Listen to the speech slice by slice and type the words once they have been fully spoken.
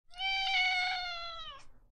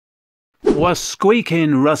What's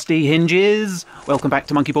squeaking, rusty hinges? Welcome back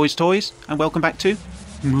to Monkey Boy's Toys, and welcome back to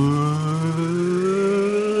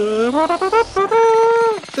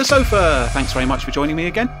the sofa. Thanks very much for joining me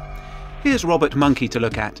again. Here's Robert Monkey to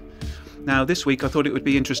look at. Now this week I thought it would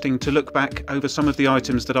be interesting to look back over some of the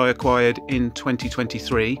items that I acquired in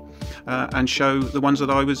 2023 and show the ones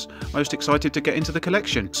that I was most excited to get into the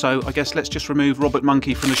collection. So I guess let's just remove Robert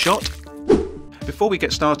Monkey from the shot. Before we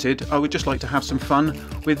get started, I would just like to have some fun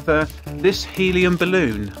with this helium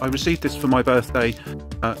balloon. I received this for my birthday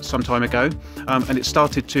some time ago, and it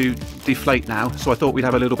started to deflate now, so I thought we'd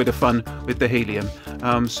have a little bit of fun with the helium.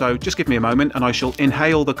 So just give me a moment and I shall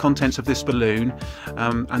inhale the contents of this balloon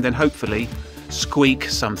and then hopefully squeak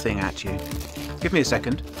something at you. Give me a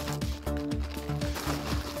second.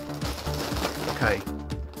 Okay.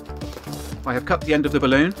 I have cut the end of the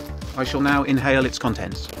balloon. I shall now inhale its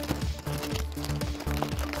contents.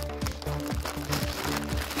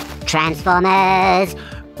 Transformers,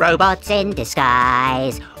 robots in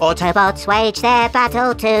disguise, Autobots wage their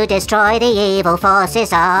battle to destroy the evil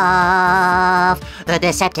forces of the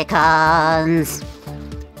Decepticons.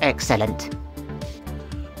 Excellent.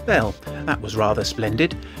 Well, that was rather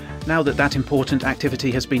splendid. Now that that important activity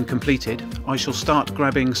has been completed, I shall start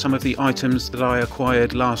grabbing some of the items that I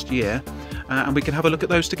acquired last year, and we can have a look at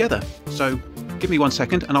those together. So give me 1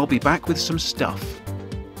 second and I'll be back with some stuff.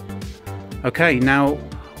 Okay, now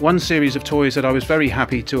one series of toys that I was very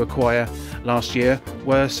happy to acquire last year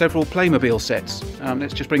were several Playmobil sets.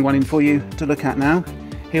 Let's just bring one in for you to look at now.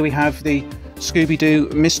 Here we have the Scooby-Doo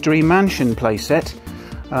Mystery Mansion playset,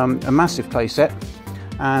 a massive playset,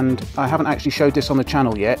 and I haven't actually showed this on the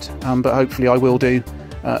channel yet, but hopefully I will do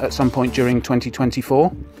at some point during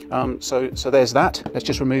 2024. So there's that. Let's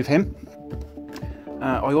just remove him.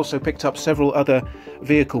 I also picked up several other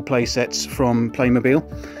vehicle playsets from Playmobil.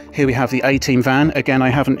 Here we have the A-Team van. Again, I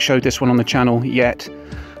haven't showed this one on the channel yet,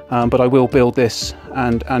 but I will build this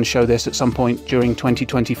and show this at some point during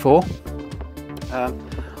 2024. I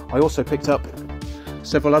also picked up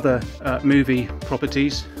several other movie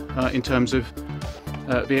properties in terms of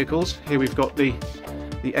vehicles. Here we've got the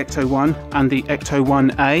Ecto-1 and the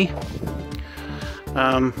Ecto-1A.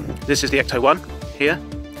 This is the Ecto-1 here,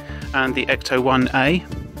 and the Ecto-1A.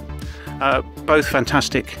 Both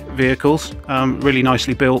fantastic vehicles, really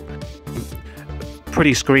nicely built,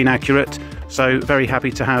 pretty screen accurate, so very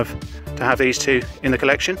happy to have these two in the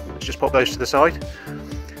collection. Let's just pop those to the side.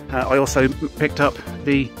 I also picked up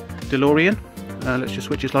the DeLorean. Let's just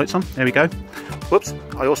switch his lights on. There we go. Whoops.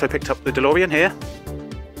 I also picked up the DeLorean here,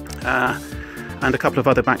 and a couple of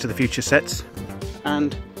other Back to the Future sets.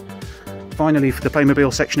 And finally, for the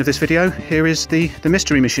Playmobil section of this video, here is the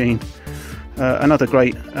Mystery Machine. Another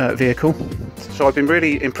great vehicle. So I've been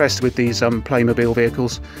really impressed with these Playmobil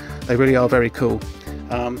vehicles. They really are very cool.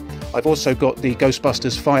 I've also got the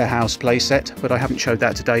Ghostbusters Firehouse playset, but I haven't showed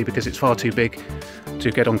that today because it's far too big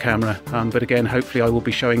to get on camera. But again, hopefully I will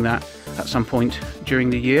be showing that at some point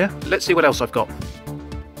during the year. Let's see what else I've got.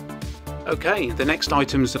 Okay, the next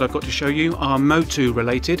items that I've got to show you are MOTU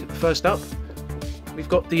related. First up, we've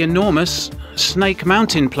got the enormous Snake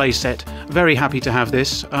Mountain playset. Very happy to have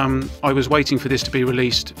this. I was waiting for this to be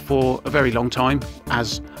released for a very long time,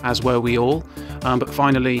 as were we all, but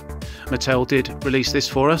finally Mattel did release this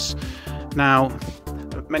for us. Now,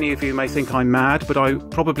 many of you may think I'm mad, but I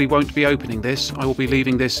probably won't be opening this. I will be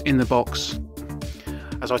leaving this in the box,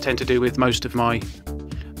 as I tend to do with most of my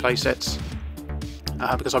playsets,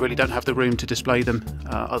 because I really don't have the room to display them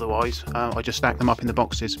otherwise. I just stack them up in the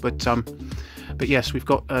boxes. But yes, we've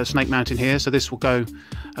got Snake Mountain here, so this will go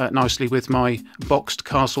nicely with my boxed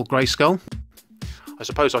Castle Grayskull. I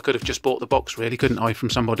suppose I could have just bought the box, really, couldn't I, from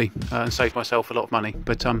somebody and saved myself a lot of money.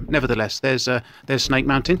 But nevertheless, there's Snake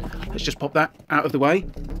Mountain. Let's just pop that out of the way.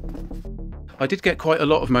 I did get quite a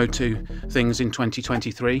lot of MOTU things in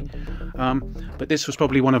 2023, but this was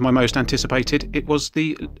probably one of my most anticipated. It was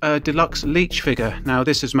the deluxe Leech figure. Now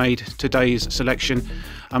this has made today's selection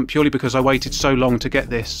purely because I waited so long to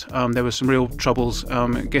get this. There were some real troubles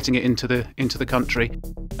getting it into the country,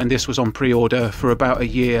 and this was on pre-order for about a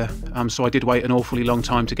year, so I did wait an awfully long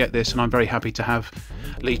time to get this, and I'm very happy to have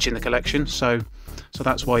Leech in the collection. So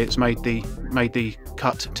that's why it's made the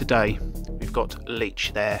cut today. We've got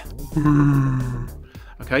Leech there.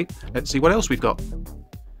 Okay, let's see what else we've got.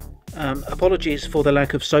 Apologies for the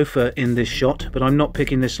lack of sofa in this shot, but I'm not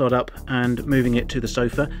picking this lot up and moving it to the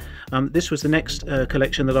sofa. This was the next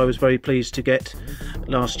collection that I was very pleased to get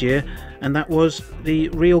last year, and that was the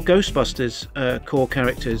real Ghostbusters core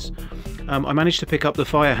characters. I managed to pick up the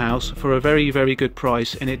Firehouse for a very, very good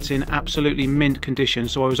price, and it's in absolutely mint condition,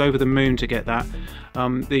 so I was over the moon to get that.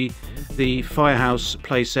 The Firehouse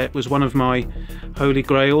playset was one of my holy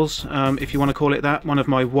grails, if you want to call it that, one of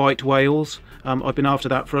my white whales. I've been after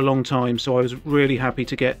that for a long time, so I was really happy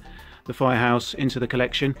to get the Firehouse into the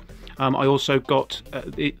collection. I also got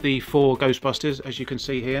the 4 Ghostbusters, as you can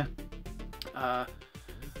see here.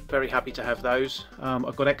 Very happy to have those.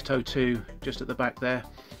 I've got Ecto 2 just at the back there,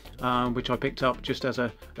 which I picked up just as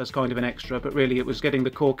kind of an extra, but really it was getting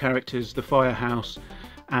the core characters, the Firehouse,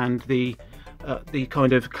 and the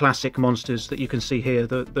kind of classic monsters that you can see here,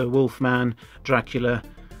 the Wolfman, Dracula,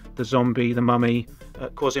 the Zombie, the Mummy,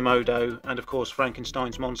 Quasimodo, and of course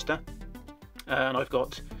Frankenstein's monster. And I've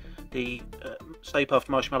got the Stay Puft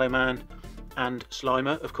Marshmallow Man and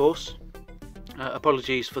Slimer, of course.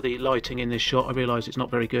 Apologies for the lighting in this shot, I realise it's not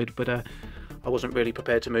very good, but I wasn't really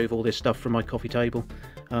prepared to move all this stuff from my coffee table.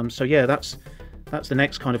 So yeah, that's the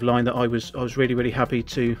next kind of line that I was really, really happy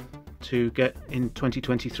to get in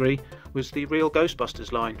 2023, was the real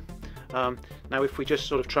Ghostbusters line. Now if we just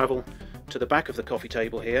sort of travel to the back of the coffee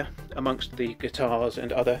table here, amongst the guitars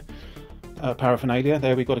and other paraphernalia,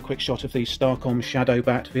 there we've got a quick shot of the Starcom Shadow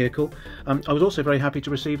Bat vehicle. I was also very happy to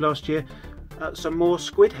receive last year some more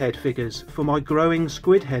Squidhead figures for my growing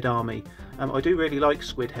Squidhead army. I do really like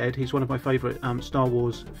Squidhead, he's one of my favourite Star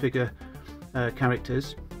Wars figure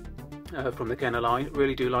characters from the Kenner line,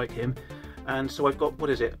 really do like him. And so I've got, what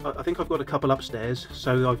is it, I think I've got a couple upstairs,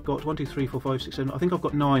 so I've got 1, 2, 3, 4, 5, 6, 7, I think I've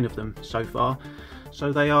got 9 of them so far.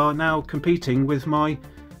 So they are now competing with my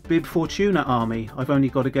Bib Fortuna army. I've only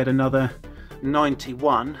got to get another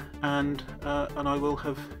 91 and I will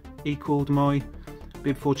have equalled my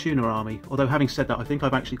Bib Fortuna army. Although having said that, I think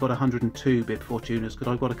I've actually got 102 Bib Fortunas, because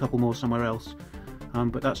I've got a couple more somewhere else.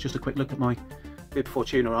 But that's just a quick look at my Bib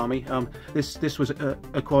Fortuna army. This was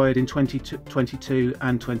acquired in 2022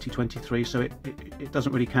 and 2023, so it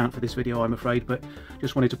doesn't really count for this video, I'm afraid, but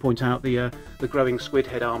just wanted to point out the growing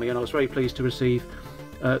Squidhead army, and I was very pleased to receive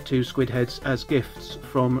 2 Squidheads as gifts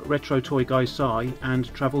from Retro Toy Guy Cy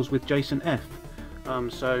and Travels with Jason F.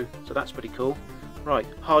 So that's pretty cool. Right,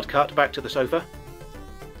 hard cut back to the sofa.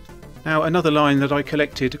 Now, another line that I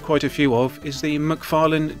collected quite a few of is the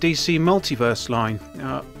McFarlane DC Multiverse line.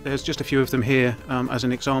 There's just a few of them here as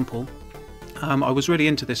an example. I was really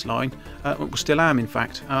into this line, still am in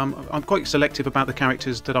fact. I'm quite selective about the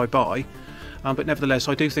characters that I buy, but nevertheless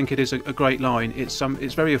I do think it is a great line. It's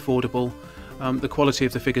very affordable, the quality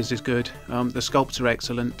of the figures is good, the sculpts are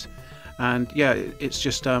excellent, and yeah, it's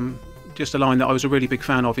just a line that I was a really big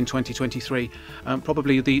fan of in 2023.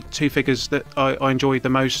 Probably the 2 figures that I enjoyed the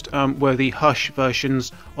most were the Hush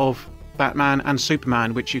versions of Batman and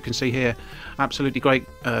Superman, which you can see here. Absolutely great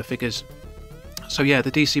figures. So yeah,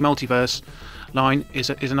 the DC Multiverse line is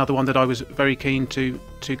another one that I was very keen to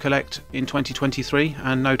collect in 2023,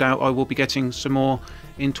 and no doubt I will be getting some more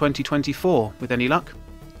in 2024 with any luck.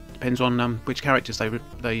 Depends on which characters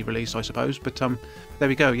they release, I suppose. But there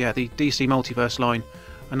we go. Yeah, the DC Multiverse line,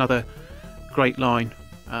 another great line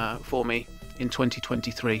for me in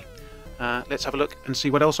 2023. Let's have a look and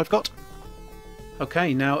see what else I've got.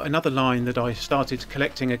 Okay, now another line that I started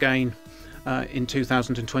collecting again in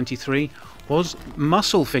 2023 was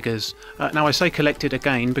muscle figures. Now I say collected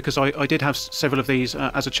again because I did have several of these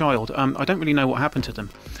as a child. I don't really know what happened to them.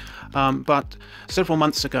 But several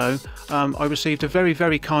months ago I received a very,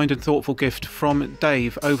 very kind and thoughtful gift from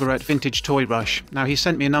Dave over at Vintage Toy Rush. Now he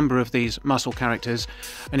sent me a number of these muscle characters,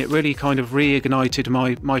 and it really kind of reignited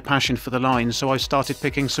my passion for the line, so I started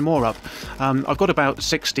picking some more up. I've got about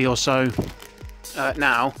 60 or so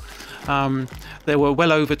now. There were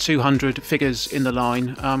well over 200 figures in the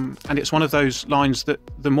line, and it's one of those lines that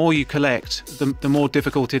the more you collect, the more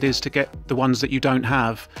difficult it is to get the ones that you don't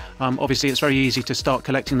have. Obviously it's very easy to start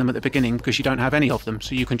collecting them at the beginning because you don't have any of them,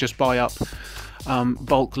 so you can just buy up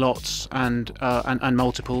bulk lots and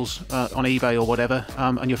multiples on eBay or whatever,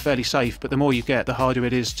 and you're fairly safe. But the more you get, the harder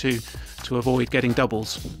it is to avoid getting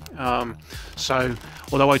doubles. So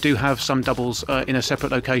although I do have some doubles in a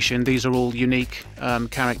separate location, these are all unique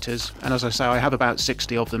characters, and as I say, I have about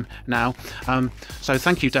 60 of them now. So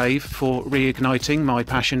thank you, Dave, for reigniting my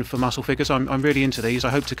passion for muscle figures. I'm really into these. I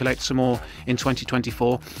hope to collect some more in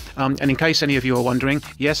 2024. And in case any of you are wondering,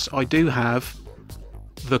 yes, I do have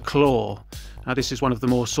the Claw. Now this is one of the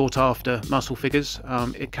more sought after muscle figures.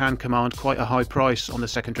 It can command quite a high price on the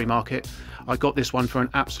secondary market. I got this one for an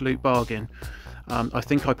absolute bargain. I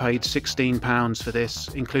think I paid £16 for this,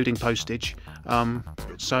 including postage.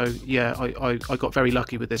 So yeah, I got very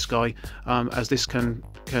lucky with this guy, as this can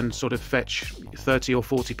can sort of fetch 30 or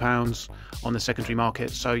 40 pounds on the secondary market.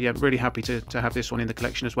 So yeah, really happy to have this one in the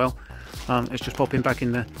collection as well. Let's just pop him back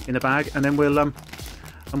in the bag, and then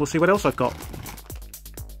we'll see what else I've got.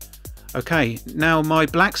 Okay, now my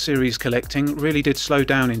Black Series collecting really did slow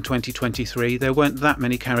down in 2023. There weren't that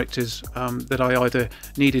many characters that I either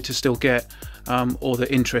needed to still get or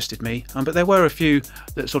that interested me, but there were a few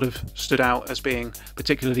that sort of stood out as being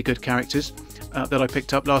particularly good characters that I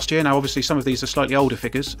picked up last year. Now obviously some of these are slightly older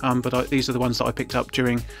figures, but these are the ones that I picked up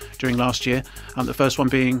during last year. The first one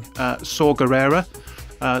being Saw Gerrera,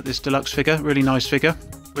 this deluxe figure, really nice figure,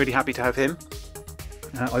 really happy to have him.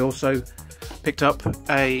 I also picked up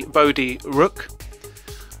a Bodhi Rook,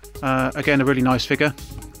 again a really nice figure,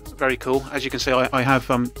 very cool. As you can see, I have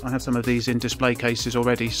some of these in display cases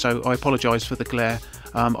already, so I apologise for the glare.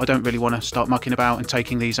 I don't really want to start mucking about and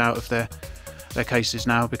taking these out of their cases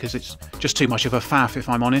now, because it's just too much of a faff, if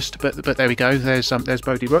I'm honest. But there we go. There's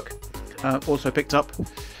Bodhi Rook. Also picked up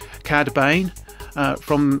Cad Bane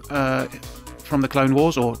from the Clone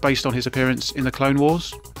Wars, or based on his appearance in the Clone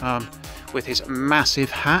Wars, with his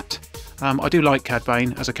massive hat. I do like Cad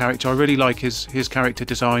Bane as a character. I really like his character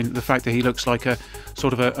design. The fact that he looks like a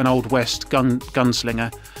sort of an old west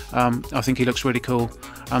gunslinger. I think he looks really cool.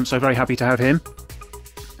 So very happy to have him.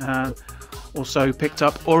 Also picked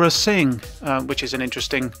up Aura Singh, which is an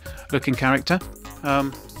interesting looking character.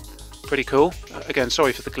 Pretty cool. Again,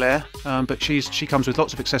 sorry for the glare, but she comes with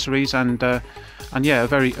lots of accessories and yeah, a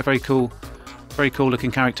very cool. Very cool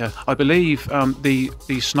looking character. I believe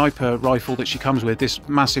the sniper rifle that she comes with, this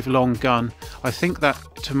massive long gun, I think that,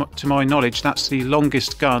 to my knowledge, that's the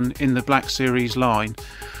longest gun in the Black Series line.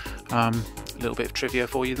 A little bit of trivia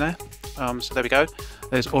for you there. So there we go.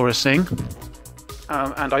 There's Aura Singh.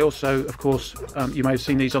 And I also, of course, you may have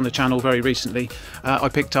seen these on the channel very recently. I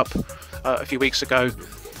picked up a few weeks ago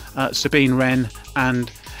Sabine Wren and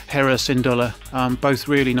Hera Syndulla, both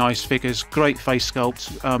really nice figures, great face sculpts,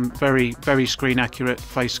 very screen accurate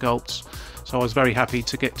face sculpts. So I was very happy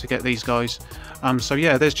to get these guys. So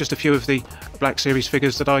yeah, there's just a few of the Black Series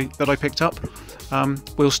figures that I picked up.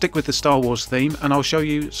 We'll stick with the Star Wars theme, and I'll show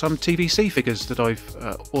you some TVC figures that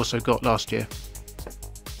I've also got last year.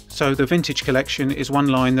 So the vintage collection is one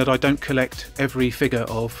line that I don't collect every figure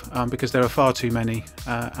of, because there are far too many,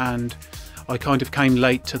 and I kind of came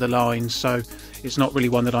late to the line, so it's not really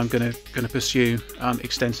one that I'm going to pursue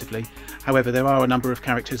extensively. However, there are a number of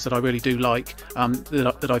characters that I really do like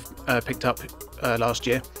that I've picked up last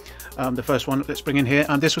year. The first one, let's bring in here,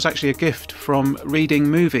 and this was actually a gift from reading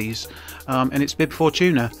movies, and it's Bib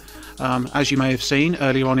Fortuna. As you may have seen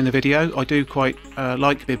earlier on in the video, I do quite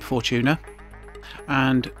like Bib Fortuna,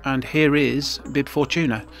 and here is Bib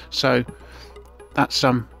Fortuna. So that's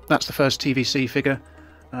the first TVC figure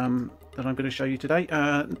that I'm going to show you today.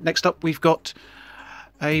 Next up, we've got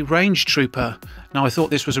a Range Trooper. Now, I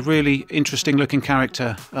thought this was a really interesting looking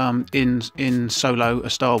character in Solo, a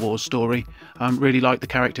Star Wars story. Really liked the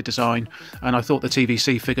character design, and I thought the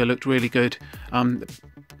TVC figure looked really good.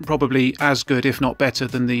 Probably as good, if not better,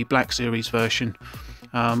 than the Black Series version.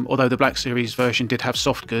 Although the Black Series version did have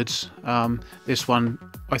soft goods, this one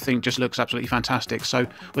I think just looks absolutely fantastic. So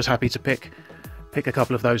was happy to pick a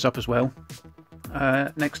couple of those up as well.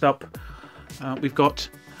 Next up, we've got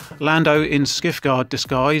Lando in Skiff-Guard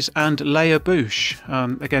disguise and Leia Bush.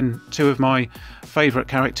 Again, two of my favourite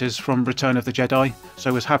characters from Return of the Jedi,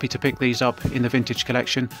 so was happy to pick these up in the vintage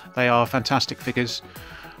collection. They are fantastic figures.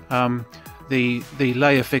 The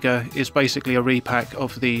Leia figure is basically a repack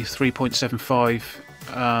of the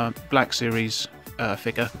 3.75 Black Series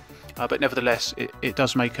figure, but nevertheless it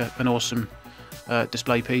does make an awesome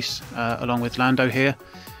display piece, along with Lando here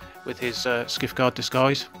with his Skiff-Guard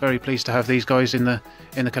disguise. Very pleased to have these guys in the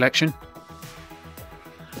collection.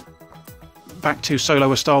 Back to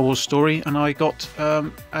Solo, a Star Wars story, and I got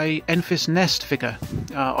a Enfys Nest figure.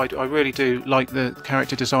 I really do like the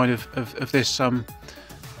character design of this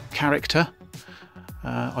character.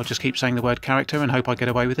 I'll just keep saying the word character and hope I get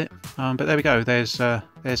away with it. But there we go. There's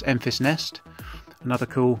Enfys Nest, another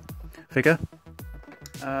cool figure.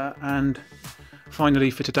 And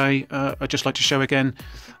finally for today, I'd just like to show again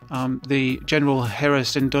the General Hera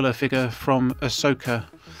Syndulla figure from Ahsoka,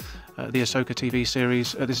 the Ahsoka TV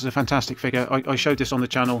series. This is a fantastic figure. I showed this on the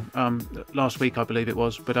channel last week, I believe it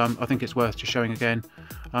was, but I think it's worth just showing again.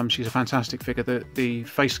 She's a fantastic figure. The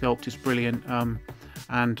face sculpt is brilliant,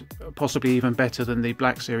 and possibly even better than the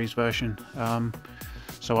Black Series version.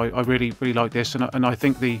 So I really like this, and I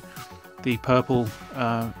think the purple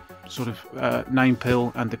sort of name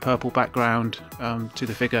pill and the purple background to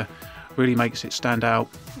the figure really makes it stand out,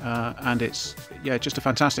 and it's just a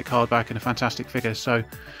fantastic hardback and a fantastic figure. So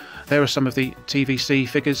there are some of the TVC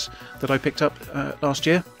figures that I picked up last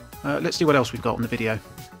year. Let's see what else we've got on the video.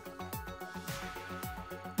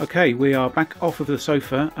 Okay, we are back off of the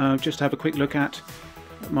sofa just to have a quick look at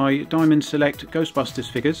my Diamond Select Ghostbusters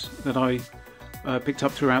figures that I picked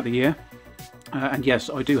up throughout the year. And yes,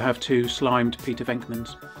 I do have 2 slimed Peter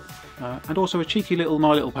Venkmans. And also a cheeky little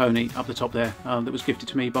My Little Pony up the top there that was gifted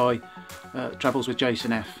to me by Travels with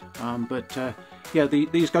Jason F. Yeah,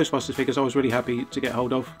 these Ghostbusters figures I was really happy to get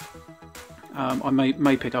hold of. I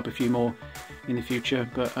may pick up a few more in the future,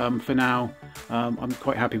 but for now I'm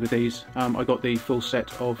quite happy with these. I got the full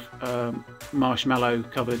set of marshmallow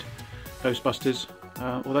covered Ghostbusters,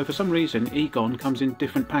 although for some reason Egon comes in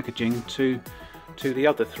different packaging to the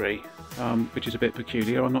other 3, which is a bit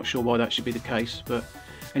peculiar. I'm not sure why that should be the case, but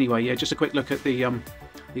anyway, yeah, just a quick look at the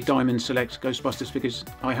Diamond Select Ghostbusters figures.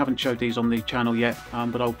 I haven't showed these on the channel yet,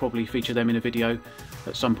 but I'll probably feature them in a video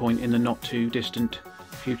at some point in the not too distant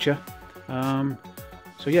future.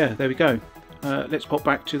 So yeah, there we go. Let's pop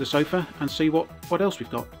back to the sofa and see what else we've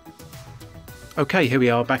got. Okay, here we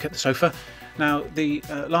are back at the sofa. Now, the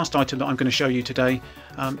last item that I'm going to show you today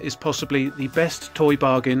is possibly the best toy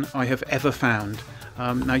bargain I have ever found.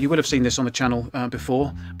 Now, you will have seen this on the channel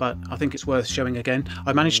before, but I think it's worth showing again.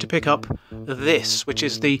 I managed to pick up this, which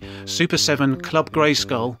is the Super 7 Club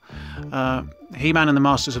Grayskull He-Man and the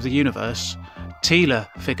Masters of the Universe Teela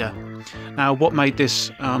figure. Now, what made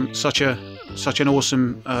this such an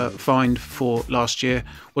awesome find for last year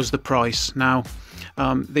was the price. Now,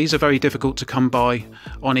 these are very difficult to come by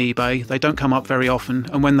on eBay. They don't come up very often,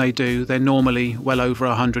 and when they do, they're normally well over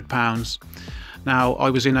 £100. Now, I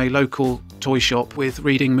was in a local toy shop with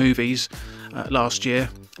Reading Movies last year,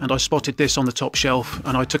 and I spotted this on the top shelf,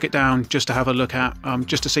 and I took it down just to have a look at,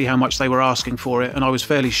 just to see how much they were asking for it, and I was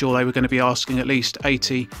fairly sure they were going to be asking at least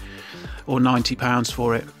 £80 or £90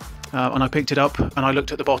 for it. And I picked it up, and I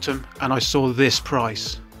looked at the bottom, and I saw this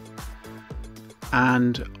price.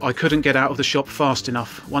 And I couldn't get out of the shop fast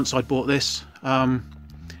enough once I'd bought this.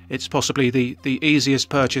 It's possibly the easiest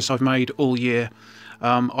purchase I've made all year.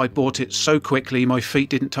 I bought it so quickly my feet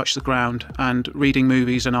didn't touch the ground, and Reading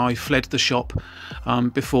Movies and I fled the shop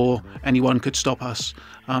before anyone could stop us,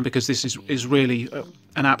 because this is really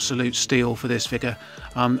an absolute steal for this figure.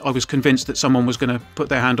 I was convinced that someone was going to put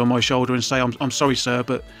their hand on my shoulder and say, I'm sorry sir,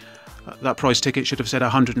 but that price ticket should have said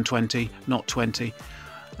 120, not 20.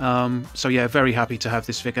 So yeah, very happy to have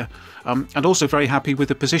this figure, and also very happy with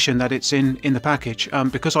the position that it's in the package.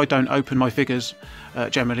 Because I don't open my figures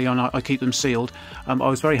generally, and I keep them sealed, I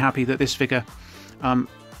was very happy that this figure,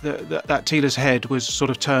 that Teela's head was sort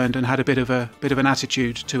of turned and had a bit of an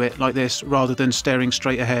attitude to it, like this, rather than staring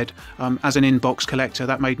straight ahead. As an in-box collector,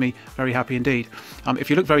 that made me very happy indeed. If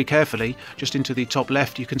you look very carefully, just into the top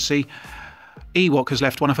left, you can see Ewok has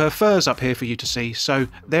left one of her furs up here for you to see. So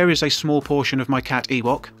there is a small portion of my cat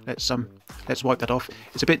Ewok. Let's wipe that off.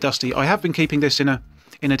 It's a bit dusty. I have been keeping this in a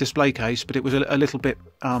display case, but it was a little bit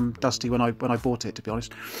dusty when I bought it, to be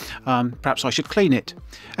honest. Perhaps I should clean it.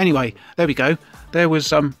 Anyway, there we go. There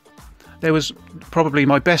was probably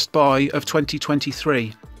my best buy of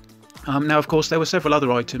 2023. Now, of course, there were several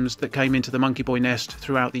other items that came into the Monkeyboy Nest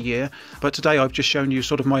throughout the year, but today I've just shown you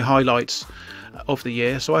sort of my highlights of the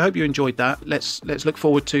year, so I hope you enjoyed that. Let's look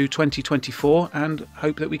forward to 2024 and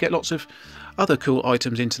hope that we get lots of other cool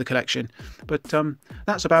items into the collection. But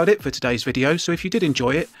that's about it for today's video, so if you did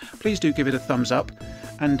enjoy it, please do give it a thumbs up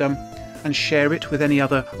and share it with any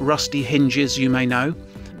other rusty hinges you may know.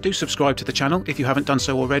 Do subscribe to the channel if you haven't done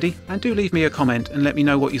so already, and do leave me a comment and let me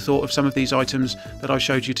know what you thought of some of these items that I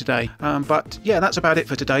showed you today. But yeah, that's about it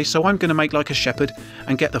for today, so I'm going to make like a shepherd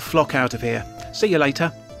and get the flock out of here. See you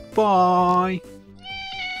later. Bye.